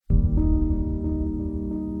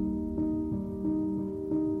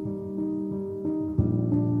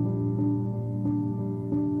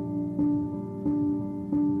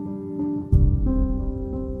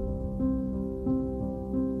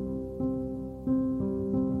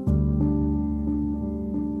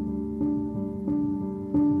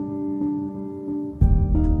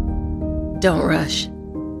Don't rush.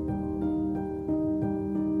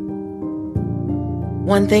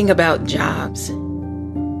 One thing about jobs,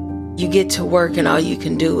 you get to work and all you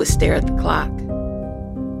can do is stare at the clock,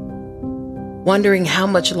 wondering how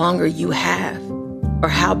much longer you have or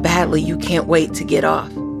how badly you can't wait to get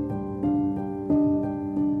off.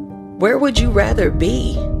 Where would you rather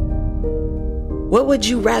be? What would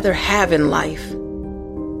you rather have in life?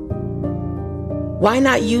 Why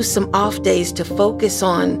not use some off days to focus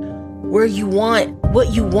on what you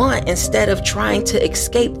want instead of trying to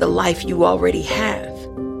escape the life you already have?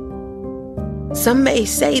 Some may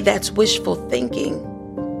say that's wishful thinking,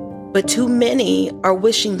 but too many are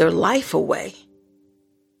wishing their life away.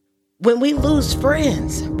 When we lose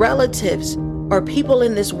friends, relatives, or people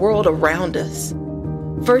in this world around us,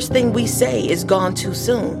 first thing we say is gone too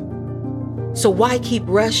soon. So why keep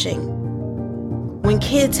rushing? When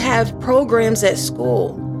kids have programs at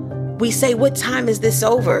school, we say, what time is this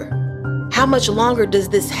over? How much longer does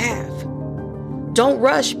this have? Don't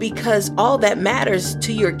rush, because all that matters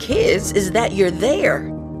to your kids is that you're there.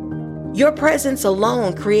 Your presence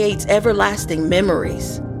alone creates everlasting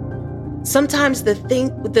memories. Sometimes the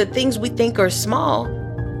things we think are small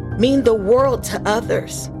mean the world to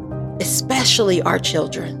others, especially our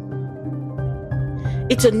children.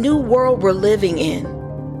 It's a new world we're living in,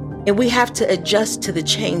 and we have to adjust to the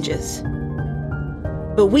changes.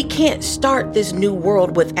 But we can't start this new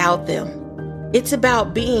world without them. It's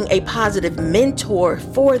about being a positive mentor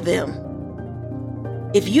for them.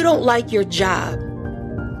 If you don't like your job,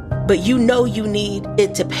 but you know you need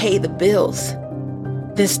it to pay the bills,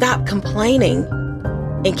 then stop complaining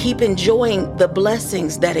and keep enjoying the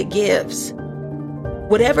blessings that it gives.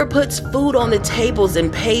 Whatever puts food on the tables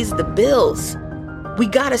and pays the bills, we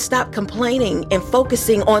gotta stop complaining and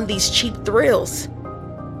focusing on these cheap thrills.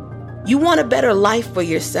 You want a better life for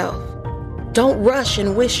yourself. Don't rush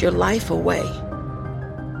and wish your life away.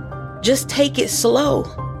 Just take it slow.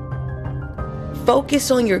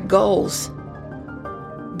 Focus on your goals.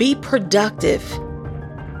 Be productive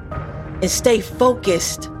and stay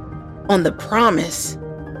focused on the promise.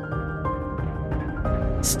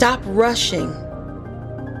 Stop rushing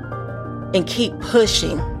and keep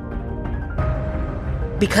pushing,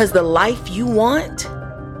 because the life you want,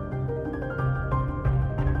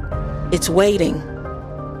 it's waiting.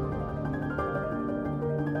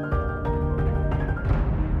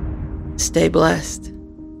 Stay blessed.